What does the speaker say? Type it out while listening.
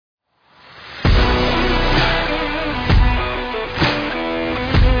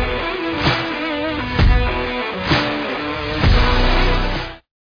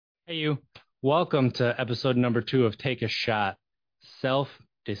Welcome to episode number 2 of Take a Shot,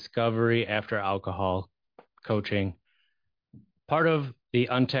 self-discovery after alcohol coaching, part of the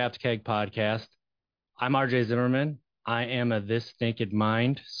Untapped Keg podcast. I'm RJ Zimmerman. I am a This Naked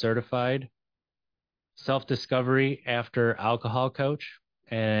Mind certified self-discovery after alcohol coach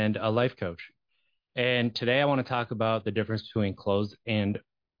and a life coach. And today I want to talk about the difference between closed and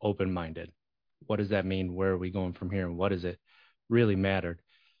open-minded. What does that mean? Where are we going from here? And what does it really matter?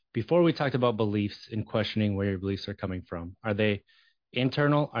 Before we talked about beliefs and questioning where your beliefs are coming from. Are they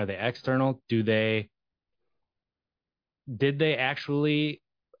internal? Are they external? Did they actually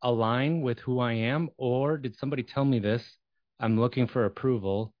align with who I am? Or did somebody tell me this? I'm looking for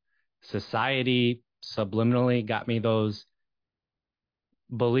approval. Society subliminally got me those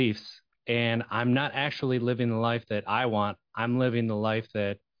beliefs, and I'm not actually living the life that I want. I'm living the life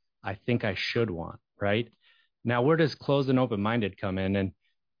that I think I should want, right? Now, where does closed and open minded come in? And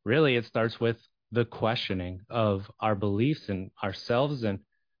really, it starts with the questioning of our beliefs and ourselves and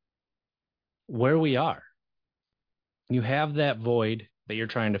where we are. You have that void that you're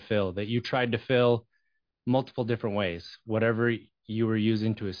trying to fill, that you tried to fill multiple different ways. Whatever you were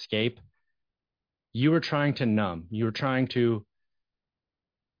using to escape, you were trying to numb. You were trying to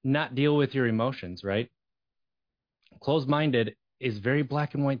not deal with your emotions, right? Closed minded is very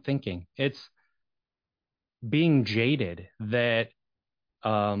black and white thinking. It's being jaded that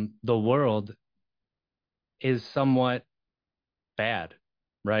the world is somewhat bad,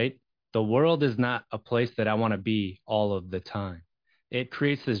 right? The world is not a place that I want to be all of the time. It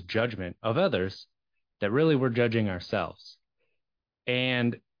creates this judgment of others that really we're judging ourselves.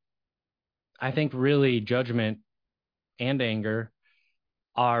 And I think really judgment and anger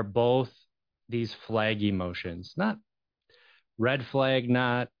are both these flag emotions, not red flag,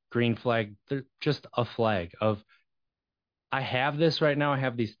 not green flag. They're just a flag of I have this right now. I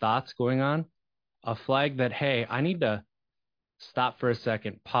have these thoughts going on. A flag that, hey, I need to stop for a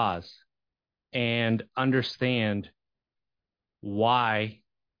second, pause, and understand why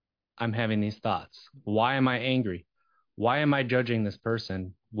I'm having these thoughts. Why am I angry? Why am I judging this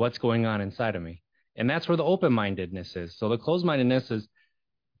person? What's going on inside of me? And that's where the open mindedness is. So the closed mindedness is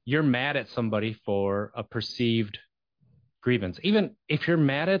you're mad at somebody for a perceived grievance. Even if you're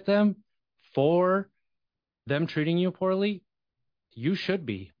mad at them for them treating you poorly, you should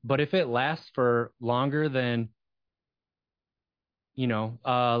be. But if it lasts for longer than,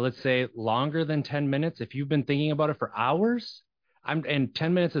 let's say longer than 10 minutes, if you've been thinking about it for hours, and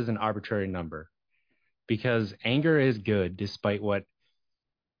 10 minutes is an arbitrary number because anger is good despite what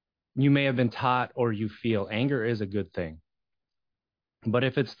you may have been taught or you feel. Anger is a good thing. But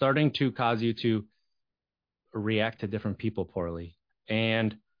if it's starting to cause you to react to different people poorly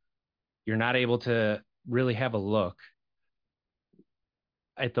and you're not able to really have a look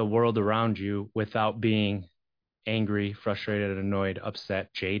at the world around you without being angry, frustrated, annoyed,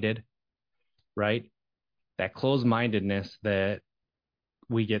 upset, jaded, right? That closed mindedness that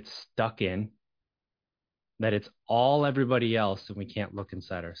we get stuck in, that it's all everybody else and we can't look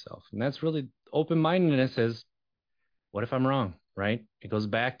inside ourselves. And that's really open mindedness is what if I'm wrong, right? It goes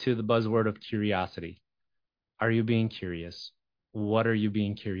back to the buzzword of curiosity. Are you being curious? What are you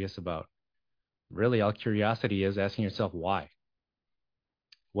being curious about? Really, all curiosity is asking yourself, why?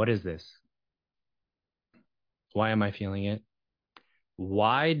 What is this? Why am I feeling it?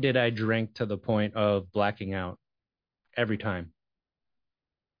 Why did I drink to the point of blacking out every time?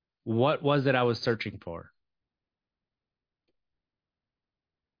 What was it I was searching for?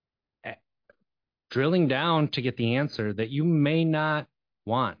 Drilling down to get the answer that you may not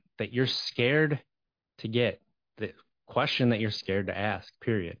want, that you're scared to get, the question that you're scared to ask,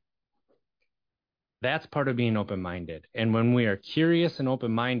 period. That's part of being open minded. And when we are curious and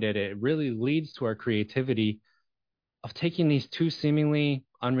open minded, it really leads to our creativity of taking these two seemingly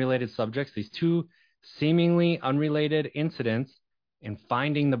unrelated subjects, these two seemingly unrelated incidents, and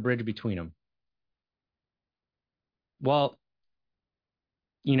finding the bridge between them. Well,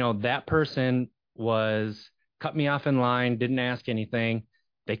 that person was cut me off in line, didn't ask anything.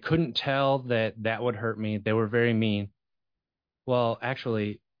 They couldn't tell that that would hurt me. They were very mean. Well,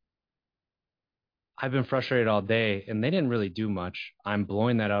 actually, I've been frustrated all day and they didn't really do much. I'm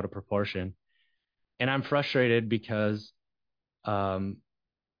blowing that out of proportion. And I'm frustrated because um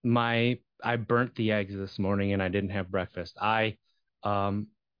I burnt the eggs this morning and I didn't have breakfast. I um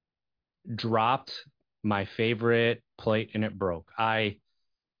dropped my favorite plate and it broke. I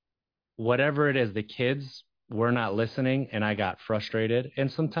whatever it is, the kids were not listening and I got frustrated.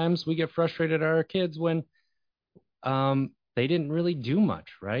 And sometimes we get frustrated at our kids when they didn't really do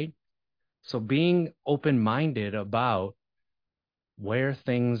much, right? So being open minded about where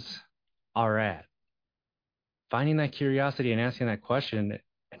things are at. Finding that curiosity and asking that question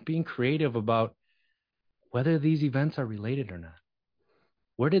and being creative about whether these events are related or not.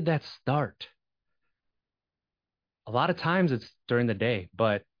 Where did that start? A lot of times it's during the day,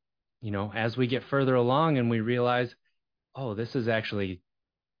 but as we get further along and we realize, oh, this is actually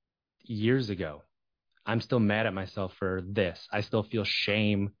years ago. I'm still mad at myself for this. I still feel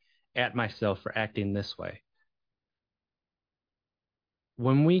shame at myself for acting this way.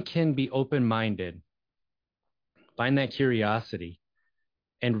 When we can be open minded, find that curiosity,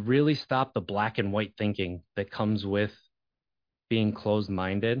 and really stop the black and white thinking that comes with being closed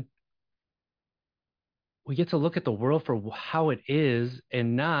minded, we get to look at the world for how it is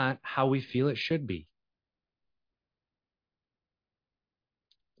and not how we feel it should be.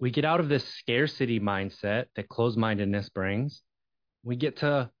 We get out of this scarcity mindset that closed mindedness brings. We get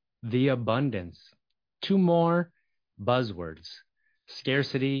to the abundance. Two more buzzwords.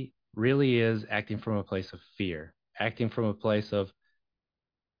 Scarcity really is acting from a place of fear, acting from a place of,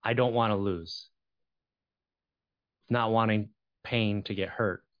 I don't want to lose, not wanting pain to get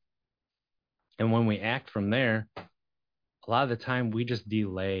hurt. And when we act from there, a lot of the time we just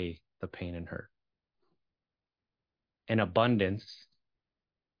delay the pain and hurt. And abundance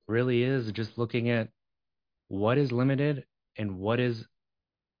really is just looking at what is limited and what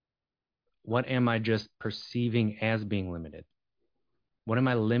am I just perceiving as being limited? What am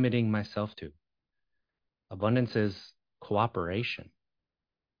I limiting myself to? Abundance is cooperation.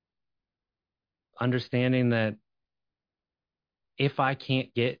 Understanding that if I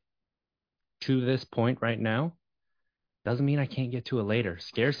can't get to this point right now, doesn't mean I can't get to it later.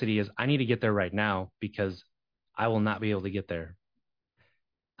 Scarcity is I need to get there right now because I will not be able to get there.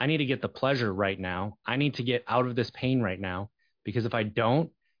 I need to get the pleasure right now. I need to get out of this pain right now because if I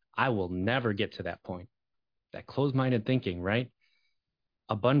don't, I will never get to that point. That closed-minded thinking, right?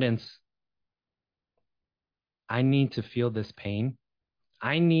 Abundance, I need to feel this pain.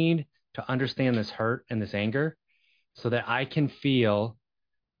 I need to understand this hurt and this anger so that I can feel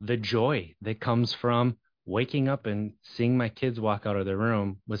the joy that comes from waking up and seeing my kids walk out of their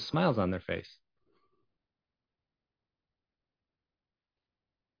room with smiles on their face.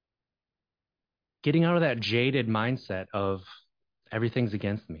 Getting out of that jaded mindset of everything's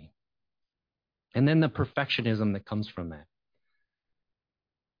against me. And then the perfectionism that comes from that.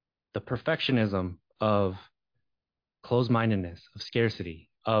 The perfectionism of closed-mindedness, of scarcity,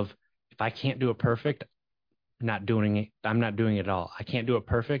 of if I can't do it perfect, I'm not doing it at all. I can't do it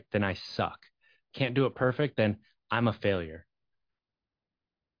perfect, then I suck. Can't do it perfect, then I'm a failure.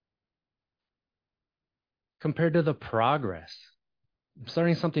 Compared to the progress,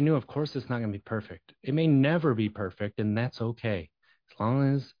 starting something new, of course, it's not going to be perfect. It may never be perfect, and that's okay. As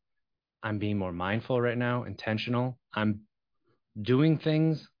long as I'm being more mindful right now, intentional, I'm doing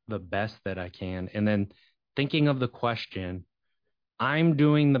things the best that I can. And then thinking of the question, I'm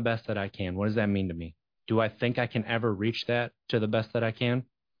doing the best that I can. What does that mean to me? Do I think I can ever reach that to the best that I can?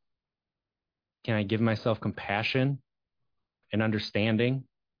 Can I give myself compassion and understanding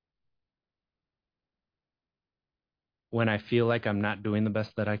when I feel like I'm not doing the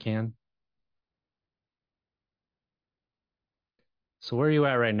best that I can? So where are you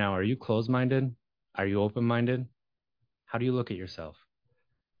at right now? Are you closed-minded? Are you open-minded? How do you look at yourself?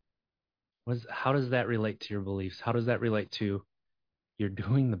 How does that relate to your beliefs? How does that relate to you're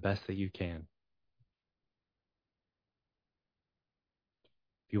doing the best that you can?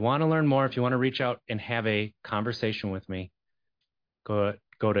 If you want to learn more, if you want to reach out and have a conversation with me, go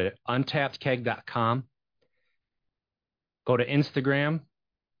to untappedkeg.com. Go to Instagram,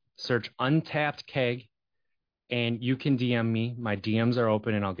 search Untapped Keg, and you can DM me. My DMs are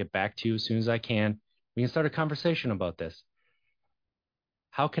open, and I'll get back to you as soon as I can. We can start a conversation about this.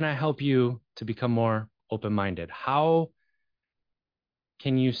 How can I help you to become more open-minded? How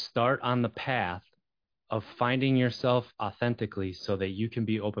can you start on the path of finding yourself authentically so that you can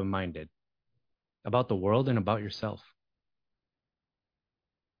be open-minded about the world and about yourself?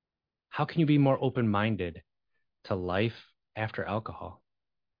 How can you be more open-minded to life after alcohol?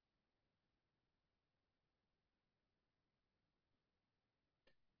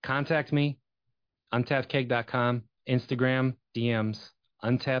 Contact me, untappedkeg.com, Instagram, DMs,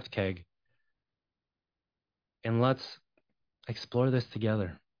 untappedkeg, and let's explore this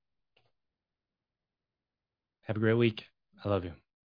together. Have a great week. I love you.